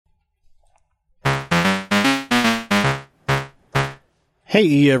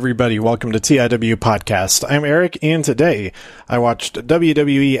Hey everybody, welcome to TIW Podcast. I'm Eric, and today I watched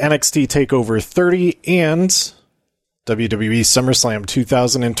WWE NXT TakeOver 30 and WWE SummerSlam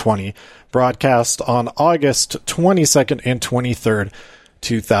 2020, broadcast on August 22nd and 23rd,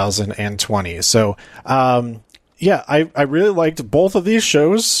 2020. So, I really liked both of these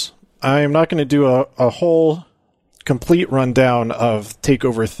shows. I'm not going to do a whole complete rundown of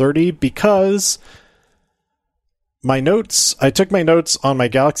TakeOver 30 because I took my notes on my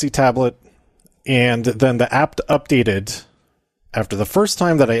Galaxy tablet, and then the app updated. After the first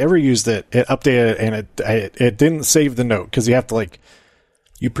time that I ever used it, it updated, and it didn't save the note, because you have to,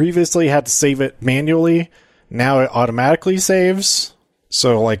 you previously had to save it manually. Now it automatically saves.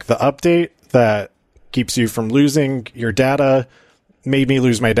 So, the update that keeps you from losing your data made me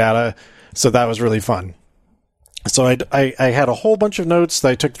lose my data. So that was really fun. So I had a whole bunch of notes that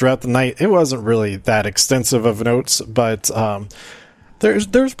I took throughout the night. It wasn't really that extensive of notes, but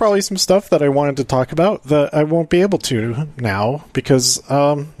there's probably some stuff that I wanted to talk about that I won't be able to now, because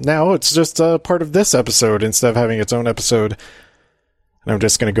now it's just a part of this episode instead of having its own episode. And I'm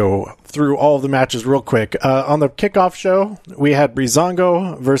just going to go through all of the matches real quick. On the kickoff show, we had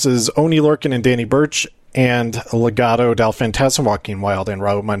Breezango versus Oni Lorcan and Danny Burch, and Legado del Fantasma, Joaquin Wilde, and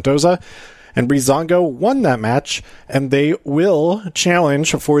Raul Mendoza. And Breezango won that match, and they will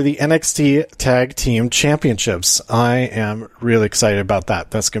challenge for the NXT Tag Team Championships. I am really excited about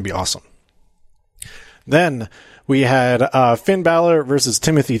that. That's going to be awesome. Then we had Finn Balor versus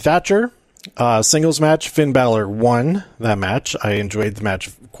Timothy Thatcher. Singles match. Finn Balor won that match. I enjoyed the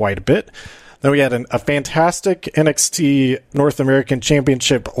match quite a bit. Then we had a fantastic NXT North American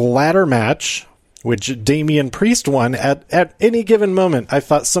Championship ladder match, which Damian Priest won at any given moment. I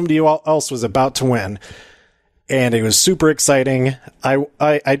thought somebody else was about to win, and it was super exciting.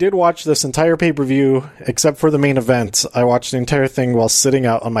 I did watch this entire pay-per-view, except for the main event. I watched the entire thing while sitting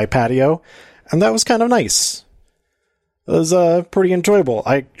out on my patio, and that was kind of nice. It was pretty enjoyable.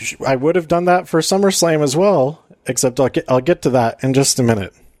 I would have done that for SummerSlam as well, except I'll get to that in just a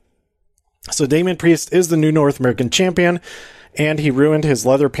minute. So Damian Priest is the new North American champion, and he ruined his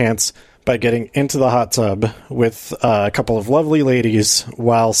leather pants by getting into the hot tub with a couple of lovely ladies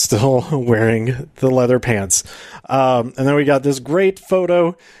while still wearing the leather pants. And then we got this great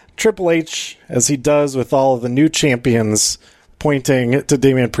photo, Triple H, as he does with all of the new champions, pointing to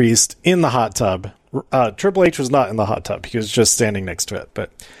Damian Priest in the hot tub. Triple H was not in the hot tub. He was just standing next to it,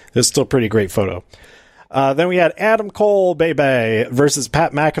 but it's still a pretty great photo. Then we had Adam Cole, baby, versus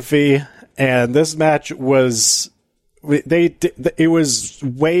Pat McAfee, and this match was... it was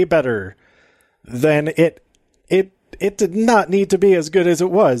way better than it did not need to be as good as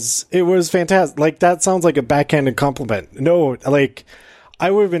it was. It was fantastic. That sounds like a backhanded compliment. No,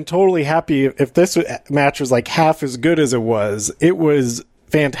 I would have been totally happy if this match was half as good as it was. It was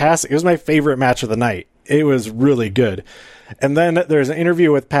fantastic. It was my favorite match of the night. It was really good. And then there's an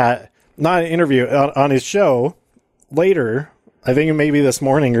interview with Pat, not an interview, on his show later, I think maybe this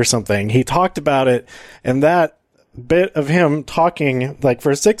morning or something. He talked about it, and that bit of him talking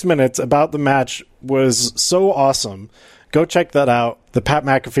for 6 minutes about the match was so awesome. Go check that out. The Pat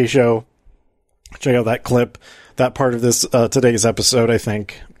McAfee show. Check out that clip, that part of this today's episode, I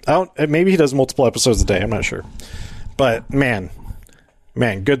think. Maybe he does multiple episodes a day, I'm not sure. But man,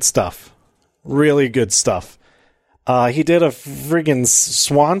 good stuff. Really good stuff. He did a friggin'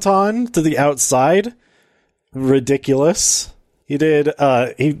 swanton to the outside. Ridiculous. He did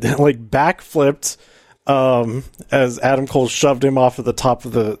he backflipped as Adam Cole shoved him off of the top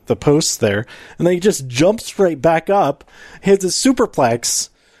of the post there, and then he just jumps right back up, hits a superplex.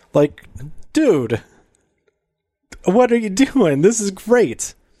 Dude, what are you doing? This is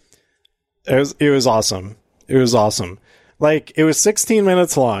great. It was awesome. It was awesome. It was 16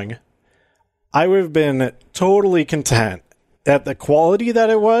 minutes long. I would have been totally content at the quality that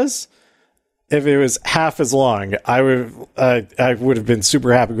it was. If it was half as long, I would have been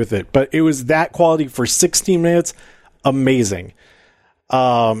super happy with it. But it was that quality for 16 minutes. Amazing.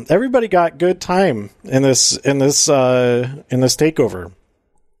 Everybody got good time in this takeover.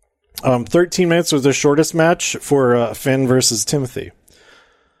 13 minutes was the shortest match for Finn versus Timothy.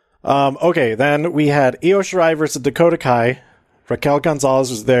 Okay, then we had Io Shirai versus Dakota Kai. Raquel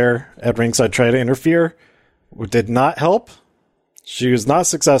Gonzalez was there at ringside, trying to interfere. It did not help. She was not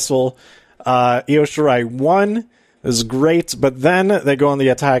successful. Io Shirai won. It was great, but then they go on the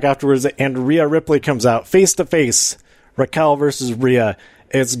attack afterwards, and Rhea Ripley comes out face to face. Raquel versus Rhea.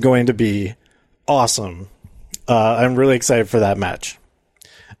 It's going to be awesome. I'm really excited for that match.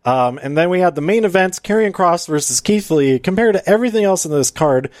 And then we had the main event, Karrion Kross versus Keith Lee. Compared to everything else in this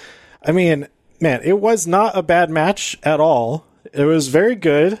card, I mean, man, it was not a bad match at all. It was very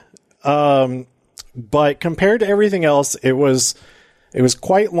good. But compared to everything else, it was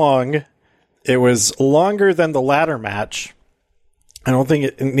quite long. It was longer than the ladder match. I don't think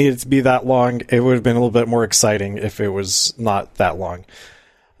it needed to be that long. It would have been a little bit more exciting if it was not that long.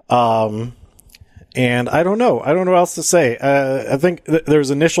 And I don't know. I don't know what else to say. I think there's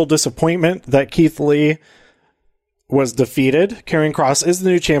initial disappointment that Keith Lee was defeated. Karrion Kross is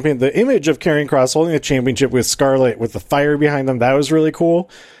the new champion. The image of Karrion Kross holding the championship with Scarlett with the fire behind them, that was really cool.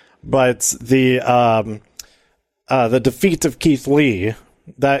 But the defeat of Keith Lee,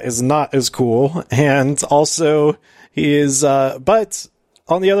 that is not as cool. And also, he is, but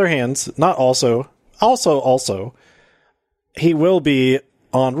on the other hand, not also, he will be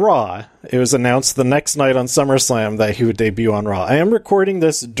on Raw. It was announced the next night on SummerSlam that he would debut on Raw. I am recording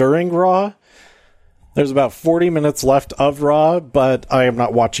this during Raw. There's about 40 minutes left of Raw, but I am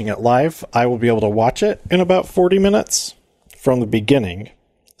not watching it live. I will be able to watch it in about 40 minutes from the beginning.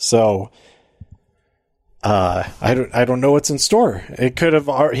 So, I don't know what's in store. He could have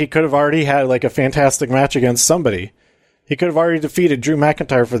already had like a fantastic match against somebody. He could have already defeated Drew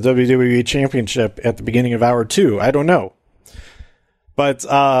McIntyre for the WWE Championship at the beginning of Hour 2. I don't know. But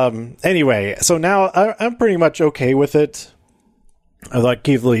anyway, so now I'm pretty much okay with it. I thought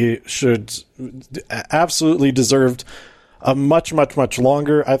Keith Lee absolutely deserved a much, much, much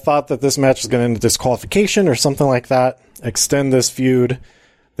longer. I thought that this match was going to end in disqualification or something like that. Extend this feud.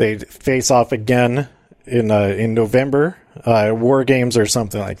 They'd face off again in November. War Games or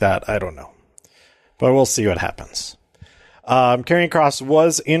something like that. I don't know. But we'll see what happens. Karrion Kross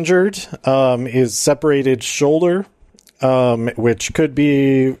was injured. His separated shoulder, which could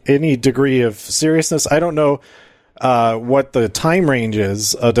be any degree of seriousness. I don't know what the time range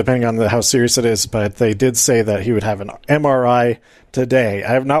is, depending on how serious it is, but they did say that he would have an MRI today.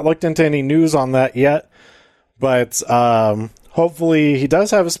 I have not looked into any news on that yet, but hopefully he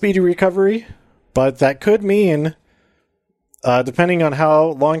does have a speedy recovery. But that could mean, depending on how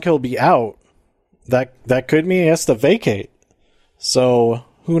long he'll be out, that could mean he has to vacate. So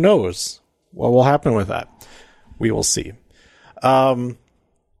who knows what will happen with that? We will see. So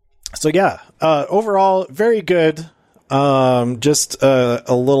yeah, overall, very good. Just a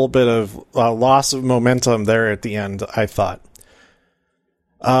little bit of loss of momentum there at the end, I thought.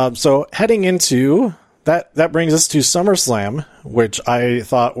 So heading into that brings us to SummerSlam, which I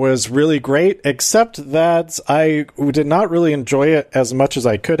thought was really great, except that I did not really enjoy it as much as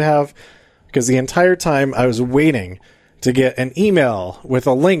I could have, because the entire time I was waiting to get an email with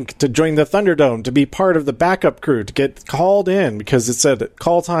a link to join the Thunderdome, to be part of the backup crew, to get called in, because it said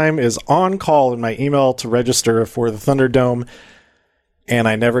call time is on call in my email to register for the Thunderdome, and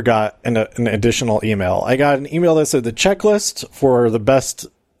I never got an additional email. I got an email that said the checklist for the best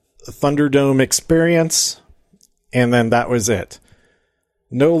Thunderdome experience, and then that was it.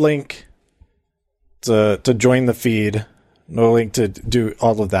 No link to join the feed. No link to do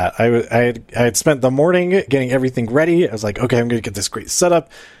all of that. I had spent the morning getting everything ready. I was like, okay, I'm going to get this great setup.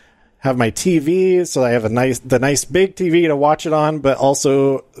 Have my TV, so I have the nice big TV to watch it on, but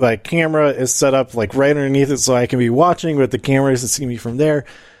also my camera is set up like right underneath it, so I can be watching, but the camera isn't seeing me from there.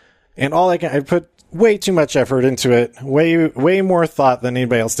 And I put way too much effort into it, way more thought than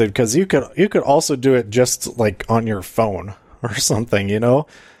anybody else did, because you could also do it just like on your phone or something, you know.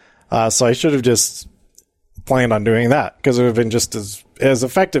 So I should have just planned on doing that, because it would have been just as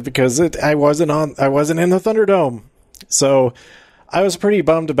effective, because I wasn't in the Thunderdome. So I was pretty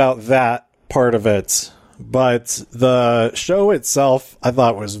bummed about that part of it, but the show itself I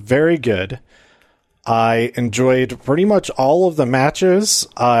thought was very good. I enjoyed pretty much all of the matches.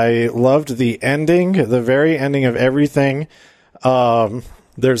 I loved the ending, the very ending of everything.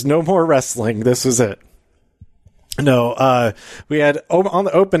 There's no more wrestling. This is it. No, we had on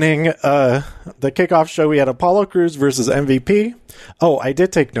the opening, the kickoff show, we had Apollo Crews versus MVP. Oh, I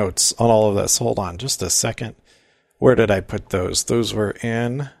did take notes on all of this. Hold on just a second. Where did I put those? Those were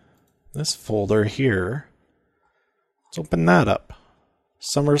in this folder here. Let's open that up.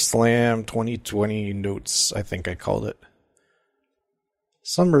 SummerSlam 2020 notes, I think I called it.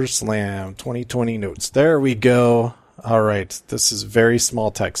 SummerSlam 2020 notes. There we go. All right. This is very small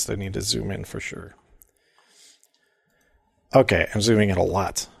text. I need to zoom in for sure. Okay, I'm zooming in a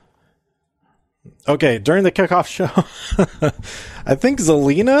lot. Okay, during the kickoff show, I think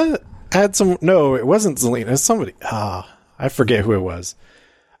Zelina had some... No, it wasn't Zelina. It's somebody... I forget who it was.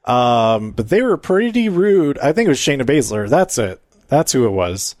 But they were pretty rude. I think it was Shayna Baszler. That's it. That's who it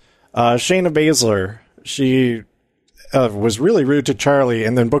was. Shayna Baszler, she was really rude to Charlie,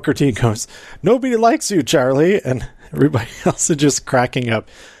 and then Booker T goes, "Nobody likes you, Charlie," and everybody else is just cracking up.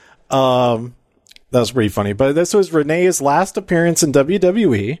 That was pretty funny. But this was Renee's last appearance in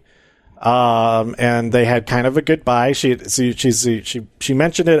WWE. And they had kind of a goodbye. She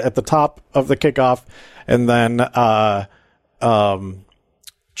mentioned it at the top of the kickoff, and then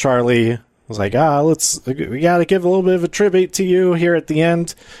Charlie was like, we gotta give a little bit of a tribute to you here at the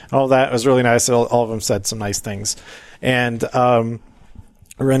end. All that was really nice. All of them said some nice things. And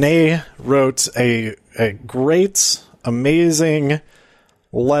Renee wrote a great, amazing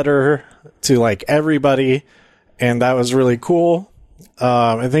letter to like everybody, and that was really cool.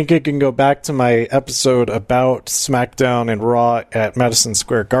 I think it can go back to my episode about SmackDown and Raw at Madison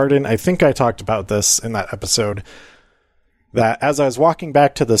Square Garden. I think I talked about this in that episode, that as I was walking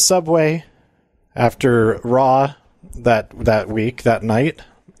back to the subway after Raw that night,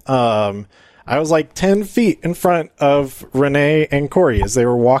 I was like 10 feet in front of Renee and Corey as they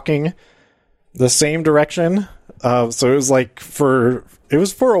were walking the same direction. So it was like for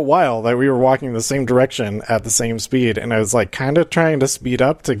a while that we were walking the same direction at the same speed, and I was like kind of trying to speed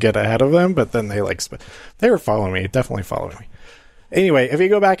up to get ahead of them, but then they were following me, definitely following me. Anyway, if you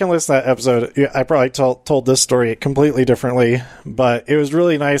go back and listen to that episode, I probably told this story completely differently, but it was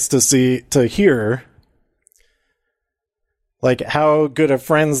really nice to hear like how good of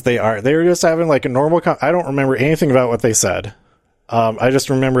friends they are. They were just having like a normal I don't remember anything about what they said. I just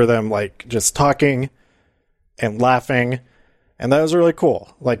remember them like just talking and laughing. And that was really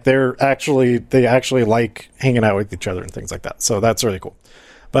cool. Like they actually like hanging out with each other and things like that. So that's really cool.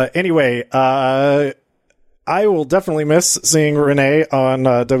 But anyway, I will definitely miss seeing Renee on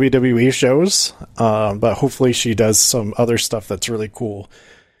WWE shows. But hopefully she does some other stuff that's really cool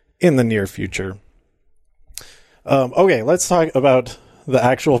in the near future. Okay, let's talk about the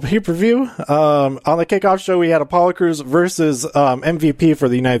actual pay-per-view. On the kickoff show, we had Apollo Crews versus MVP for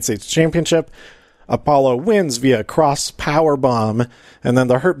the United States Championship. Apollo wins via cross power bomb, and then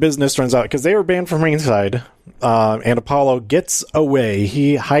the Hurt Business runs out because they were banned from ringside. And Apollo gets away.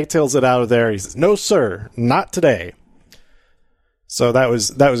 He hightails it out of there. He says, "No, sir, not today." So that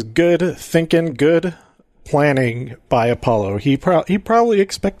was good thinking, good planning by Apollo. He probably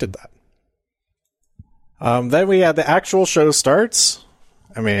expected that. Then we had the actual show starts.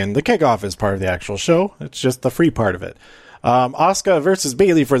 I mean, the kickoff is part of the actual show. It's just the free part of it. Asuka versus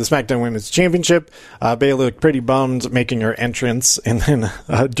Bayley for the SmackDown Women's Championship. Bayley looked pretty bummed making her entrance. And then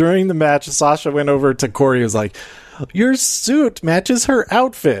during the match, Sasha went over to Corey and was like, "Your suit matches her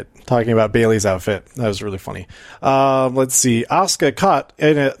outfit." Talking about Bayley's outfit. That was really funny. Let's see. Asuka caught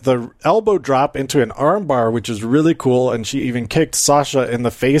the elbow drop into an armbar, which is really cool. And she even kicked Sasha in the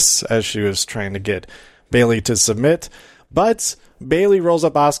face as she was trying to get Bayley to submit. But Bayley rolls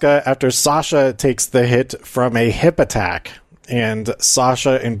up Asuka after Sasha takes the hit from a hip attack, and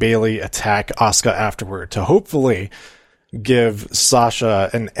Sasha and Bayley attack Asuka afterward to hopefully give Sasha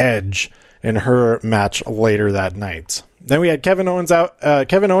an edge in her match later that night. Then we had Kevin Owens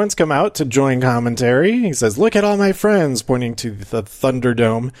come out to join commentary. He says, "Look at all my friends," pointing to the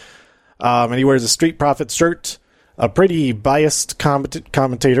Thunderdome. And he wears a Street Profits shirt. A pretty biased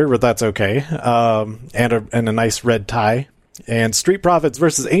commentator, but that's okay. And a nice red tie. And Street Profits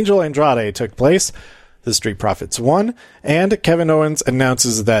versus Angel Andrade took place. The Street Profits won, and Kevin Owens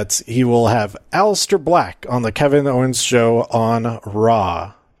announces that he will have Aleister Black on the Kevin Owens show on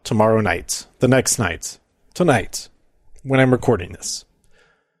Raw tomorrow night. The next night. Tonight, when I'm recording this.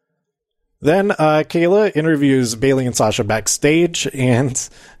 Then Kayla interviews Bayley and Sasha backstage, and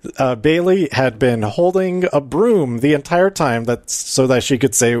Bayley had been holding a broom the entire time so that she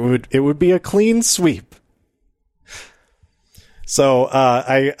could say it would be a clean sweep. So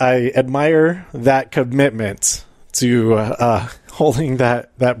I admire that commitment to holding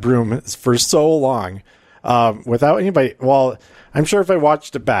that broom for so long without anybody. Well, I'm sure if I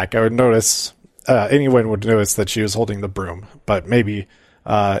watched it back, I would notice. Anyone would notice that she was holding the broom. But maybe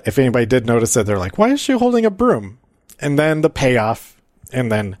if anybody did notice it, they're like, "Why is she holding a broom?" And then the payoff,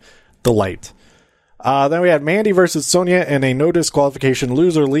 and then the light. Then we had Mandy versus Sonya in a no disqualification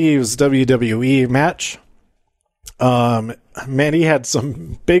loser leaves WWE match. Mandy had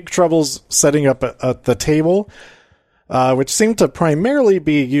some big troubles setting up at the table, which seemed to primarily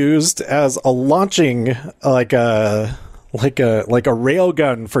be used as a launching, like a rail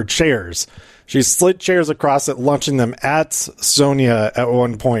gun for chairs. She slid chairs across it, launching them at Sonya at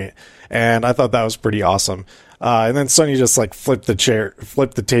one point, and I thought that was pretty awesome. And then Sonya just like flipped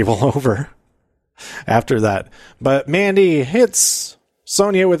the table over after that. But Mandy hits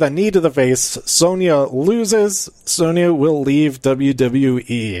Sonya with a knee to the face. Sonya loses. Sonya will leave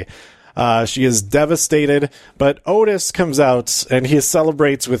WWE. She is devastated, but Otis comes out and he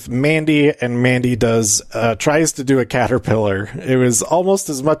celebrates with Mandy, and Mandy tries to do a caterpillar. It was almost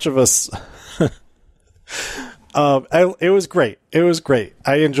as much of a It was great. It was great.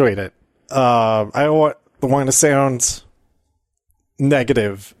 I enjoyed it. I don't want to sound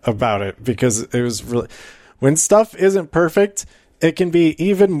negative about it because it was really, when stuff isn't perfect, it can be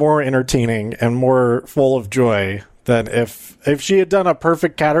even more entertaining and more full of joy than if she had done a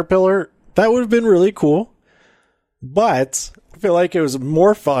perfect Caterpillar. That would have been really cool. But I feel like it was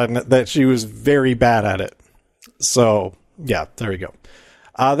more fun that she was very bad at it. So, yeah, there we go.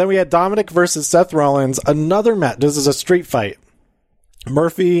 Then we had Dominic versus Seth Rollins. Another match. This is a street fight.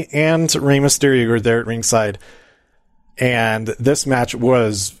 Murphy and Rey Mysterio were there at ringside. And this match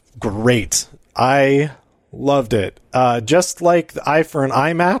was great. I loved it. Just like the Eye for an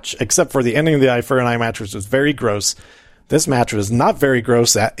Eye match, except for the ending of the Eye for an Eye match, which was very gross. This match was not very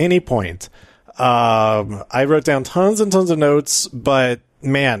gross at any point. I wrote down tons and tons of notes, but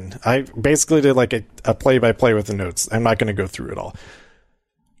man, I basically did like a play-by-play with the notes. I'm not going to go through it all.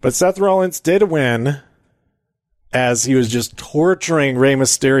 But Seth Rollins did win as he was just torturing Rey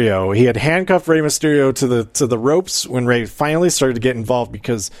Mysterio. He had handcuffed Rey Mysterio to the ropes when Rey finally started to get involved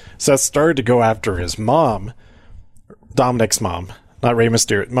because Seth started to go after his mom, Dominic's mom, not Rey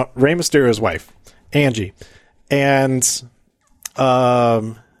Mysterio, Rey Mysterio's wife, Angie. And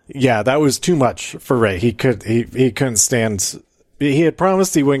yeah, that was too much for Rey. He couldn't stand. He had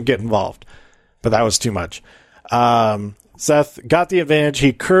promised he wouldn't get involved, but that was too much. Seth got the advantage.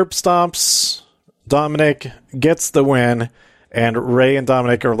 He curb stomps Dominic, gets the win, and Rey and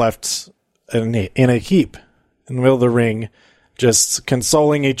Dominic are left in a heap in the middle of the ring, just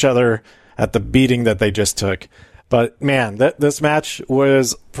consoling each other at the beating that they just took. But man, this match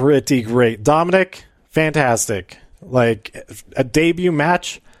was pretty great. Dominic, fantastic. Like a debut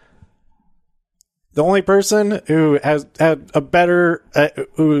match. The only person who has had a better,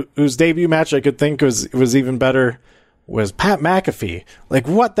 whose debut match I could think was even better was Pat McAfee. Like,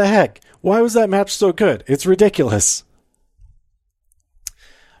 what the heck? Why was that match so good? It's ridiculous.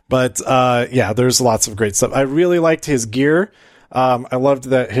 But, yeah, there's lots of great stuff. I really liked his gear. I loved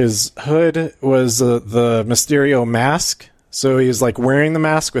that his hood was the Mysterio mask. So he was like wearing the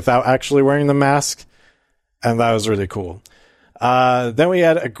mask without actually wearing the mask. And that was really cool. Then we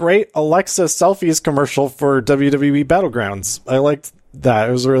had a great Alexa selfies commercial for WWE Battlegrounds. I liked that.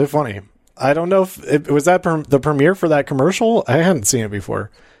 It was really funny. I don't know if it was that the premiere for that commercial. I hadn't seen it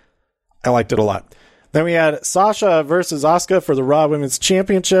before. I liked it a lot. Then we had Sasha versus Asuka for the Raw Women's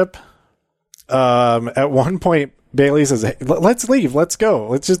Championship. At one point, Bayley says, hey, let's leave. Let's go.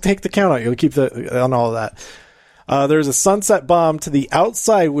 Let's just take the count out. You'll keep on all of that. There's a sunset bomb to the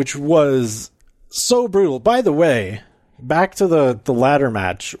outside, which was so brutal. By the way, back to the ladder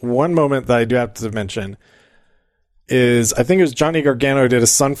match. One moment that I do have to mention is I think it was Johnny Gargano did a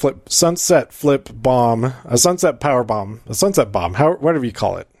sunset flip bomb, a sunset power bomb, a sunset bomb, whatever you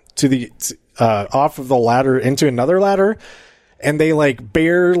call it, off of the ladder into another ladder, and they like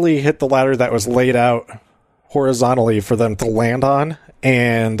barely hit the ladder that was laid out horizontally for them to land on,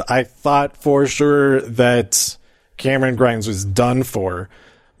 and I thought for sure that Cameron Grimes was done for,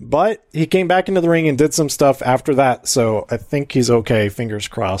 but he came back into the ring and did some stuff after that, so I think he's okay. Fingers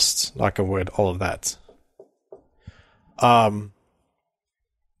crossed, knock on wood, all of that.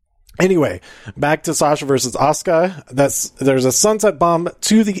 Anyway, back to Sasha versus Asuka. There's a sunset bomb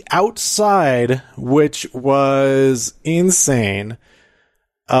to the outside, which was insane.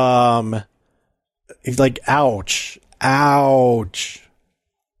 Like, ouch.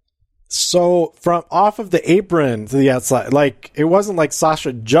 So from off of the apron to the outside, like, it wasn't like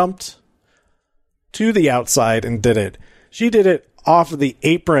Sasha jumped to the outside and did it. She did it off of the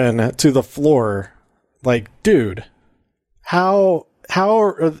apron to the floor. Like, dude. How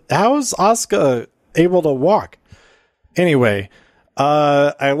is Asuka able to walk? Anyway,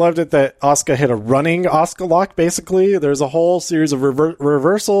 I loved it that Asuka hit a running Asuka lock, basically. There's a whole series of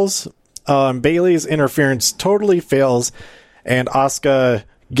reversals. Bayley's interference totally fails, and Asuka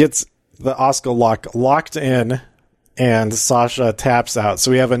gets the Asuka lock locked in, and Sasha taps out.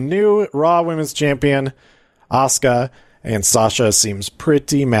 So we have a new Raw Women's Champion, Asuka, and Sasha seems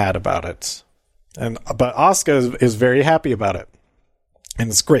pretty mad about it. But Asuka is very happy about it. And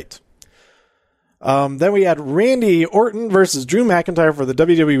it's great. Then we had Randy Orton versus Drew McIntyre for the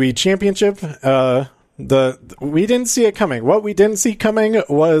WWE Championship. We didn't see it coming. What we didn't see coming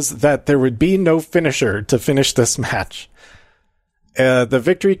was that there would be no finisher to finish this match. The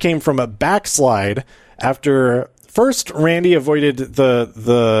victory came from a backslide after first Randy avoided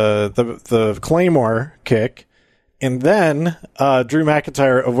the Claymore kick, and then Drew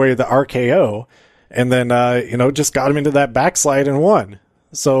McIntyre avoided the RKO, and then just got him into that backslide and won.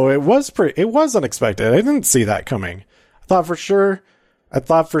 So it was unexpected. I didn't see that coming. I thought for sure I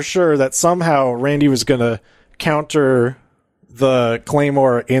thought for sure that somehow Randy was going to counter the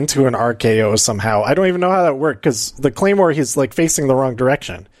Claymore into an RKO somehow. I don't even know how that worked, because the Claymore, he's like facing the wrong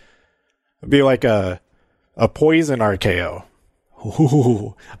direction. It'd be like a poison RKO.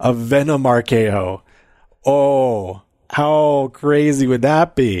 Ooh, a venom RKO. Oh, how crazy would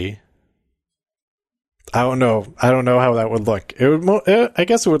that be? I don't know how that would look. It would. I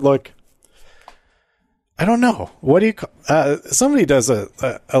guess it would look. I don't know. What do you? Somebody does a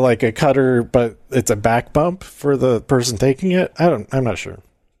like a cutter, but it's a back bump for the person taking it. I'm not sure.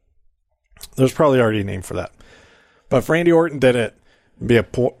 There's probably already a name for that. But if Randy Orton did it,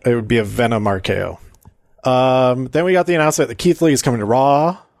 it would be a Venom RKO. Then we got the announcement that Keith Lee is coming to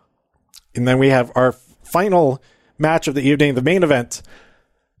Raw, and then we have our final match of the evening, the main event.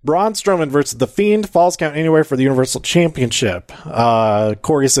 Braun Strowman versus The Fiend, Falls Count Anywhere for the Universal Championship.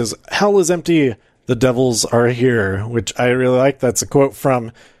 Corey says, "Hell is empty, the devils are here," which I really like. That's a quote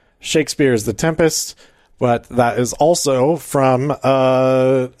from Shakespeare's The Tempest, but that is also from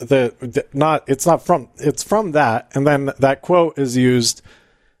it's from that, and then that quote is used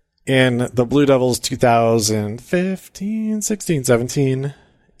in the Blue Devils 2015, 16, 17,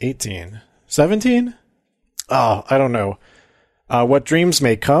 18, 17? Oh, I don't know. What Dreams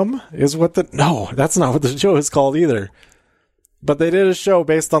May Come is what no, that's not what the show is called either. But they did a show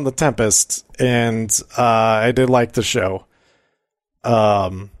based on The Tempest, and I did like the show.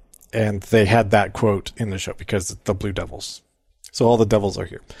 And they had that quote in the show because the Blue Devils. So all the devils are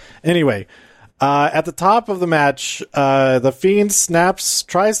here. Anyway, at the top of the match, the Fiend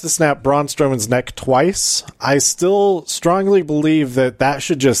tries to snap Braun Strowman's neck twice. I still strongly believe that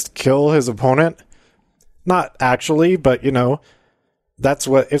should just kill his opponent. Not actually, but that's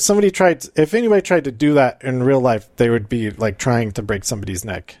what, if anybody tried to do that in real life, they would be like trying to break somebody's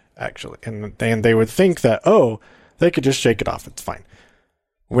neck, actually. And they would think that, they could just shake it off. It's fine.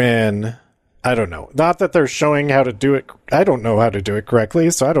 When, I don't know. Not that they're showing how to do it. I don't know how to do it correctly,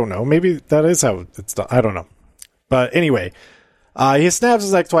 so I don't know. Maybe that is how it's done. I don't know. But anyway, he snaps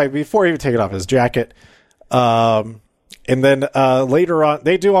his neck twice before he would take it off his jacket. And then later on,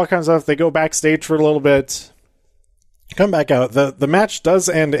 they do all kinds of stuff. They go backstage for a little bit. Come back out. The match does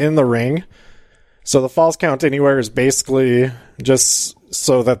end in the ring. So the Falls Count Anywhere is basically just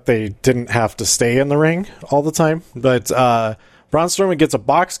so that they didn't have to stay in the ring all the time. But Braun Strowman gets a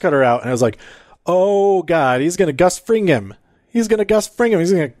box cutter out, and I was like, oh God, he's going to Gus Fring him. He's going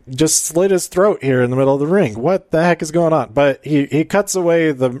to just slit his throat here in the middle of the ring. What the heck is going on? But he cuts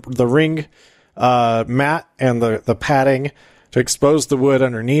away the ring mat and the padding to expose the wood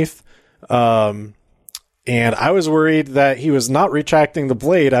underneath. And I was worried that he was not retracting the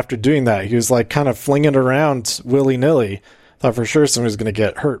blade after doing that. He was like kind of flinging it around willy-nilly. Thought for sure someone was going to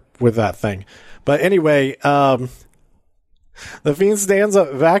get hurt with that thing. But anyway, the Fiend stands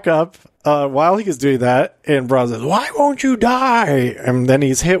back up while he's doing that, and Braun says, "Why won't you die?" And then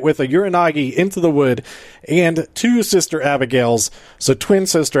he's hit with a Uranagi into the wood and two Sister Abigails. So twin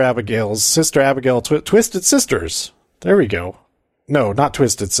Sister Abigails. Sister Abigail, Twisted Sisters. There we go. No, not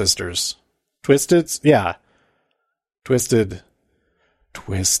Twisted Sisters. Twisted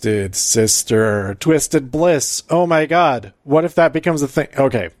Sister, Twisted Bliss. Oh my God. What if that becomes a thing?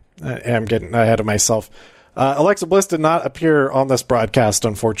 Okay. I'm getting ahead of myself. Alexa Bliss did not appear on this broadcast,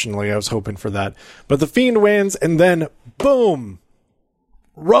 unfortunately. I was hoping for that. But the Fiend wins, and then, boom!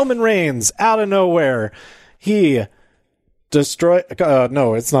 Roman Reigns, out of nowhere. He destroy...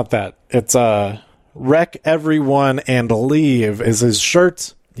 no, it's not that. It's Wreck Everyone and Leave is his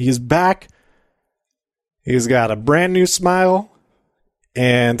shirt. He's back. He's got a brand new smile,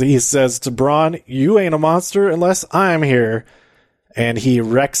 and he says to Braun, "You ain't a monster unless I'm here." And he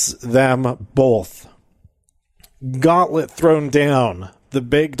wrecks them both. Gauntlet thrown down. The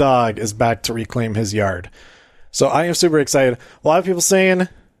big dog is back to reclaim his yard. So I am super excited. A lot of people saying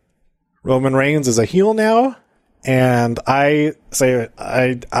Roman Reigns is a heel now, and I say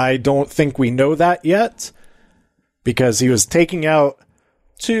I don't think we know that yet, because he was taking out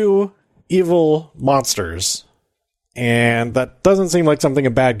two evil monsters, and that doesn't seem like something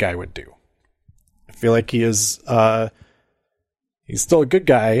a bad guy would do. I feel like he is he's still a good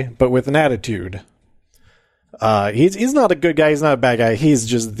guy, but with an attitude. He's not a good guy, he's not a bad guy, he's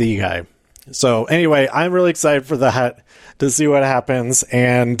just the guy. So anyway, I'm really excited for that, to see what happens,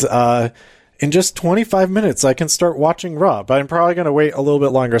 and in just 25 minutes I can start watching Raw, but I'm probably going to wait a little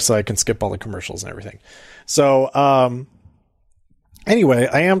bit longer so I can skip all the commercials and everything. So anyway,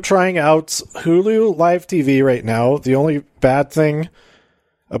 I am trying out Hulu Live TV right now. The only bad thing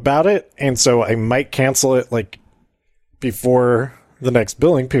about it, and so I might cancel it like before the next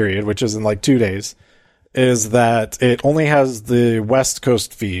billing period, which is in like 2 days, is that it only has the West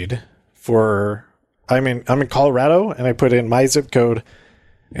Coast feed for... I'm in Colorado, and I put in my zip code,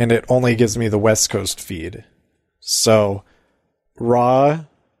 and it only gives me the West Coast feed. So, Raw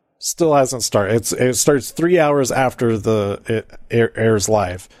still hasn't started. It starts 3 hours after it airs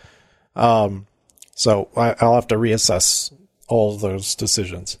live. So I'll have to reassess all of those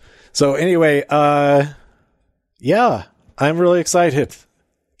decisions. So anyway, yeah, I'm really excited.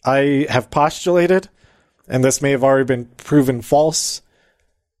 I have postulated, and this may have already been proven false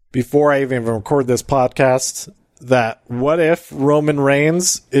before I even record this podcast, that what if Roman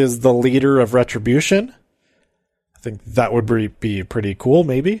Reigns is the leader of Retribution? I think that would be pretty cool,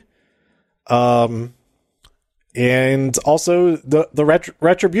 maybe. And also the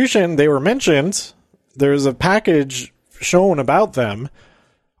Retribution, they were mentioned. There's a package shown about them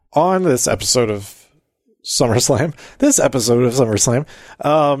on this episode of SummerSlam.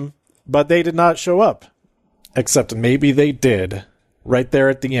 But they did not show up. Except maybe they did. Right there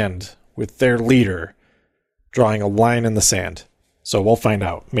at the end. With their leader. Drawing a line in the sand. So we'll find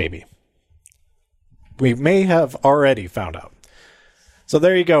out. Maybe. We may have already found out. So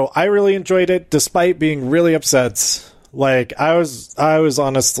there you go. I really enjoyed it. Despite being really upset. Like, I was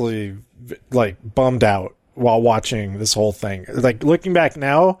honestly, like, bummed out while watching this whole thing. Like, looking back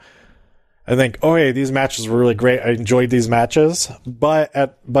now, I think, oh, hey, these matches were really great. I enjoyed these matches.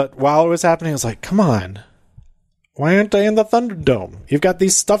 But while it was happening, I was like, come on. Why aren't I in the Thunderdome? You've got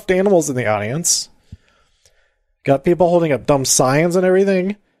these stuffed animals in the audience. Got people holding up dumb signs and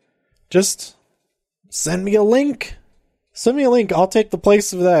everything. Just send me a link. Send me a link. I'll take the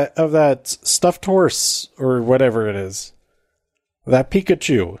place of that stuffed horse or whatever it is. That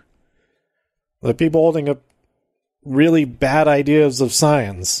Pikachu. The people holding up really bad ideas of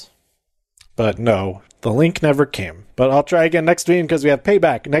signs. But no, the link never came. But I'll try again next week because we have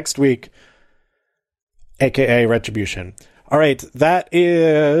Payback next week. AKA Retribution. Alright, that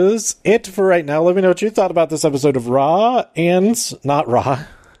is it for right now. Let me know what you thought about this episode of Raw and... Not Raw.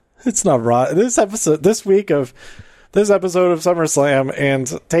 It's not Raw. This episode of SummerSlam and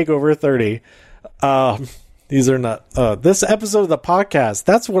TakeOver 30. These are not... this episode of the podcast.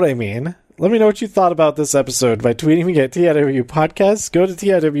 That's what I mean. Let me know what you thought about this episode by tweeting me at TIW Podcast. Go to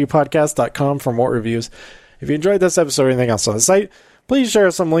TIWpodcast.com for more reviews. If you enjoyed this episode or anything else on the site, please share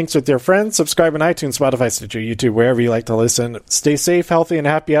some links with your friends. Subscribe on iTunes, Spotify, Stitcher, YouTube, wherever you like to listen. Stay safe, healthy, and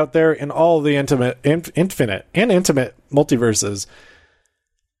happy out there in all the intimate multiverses.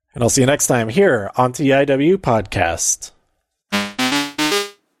 And I'll see you next time here on TIW Podcast.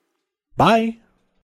 Bye.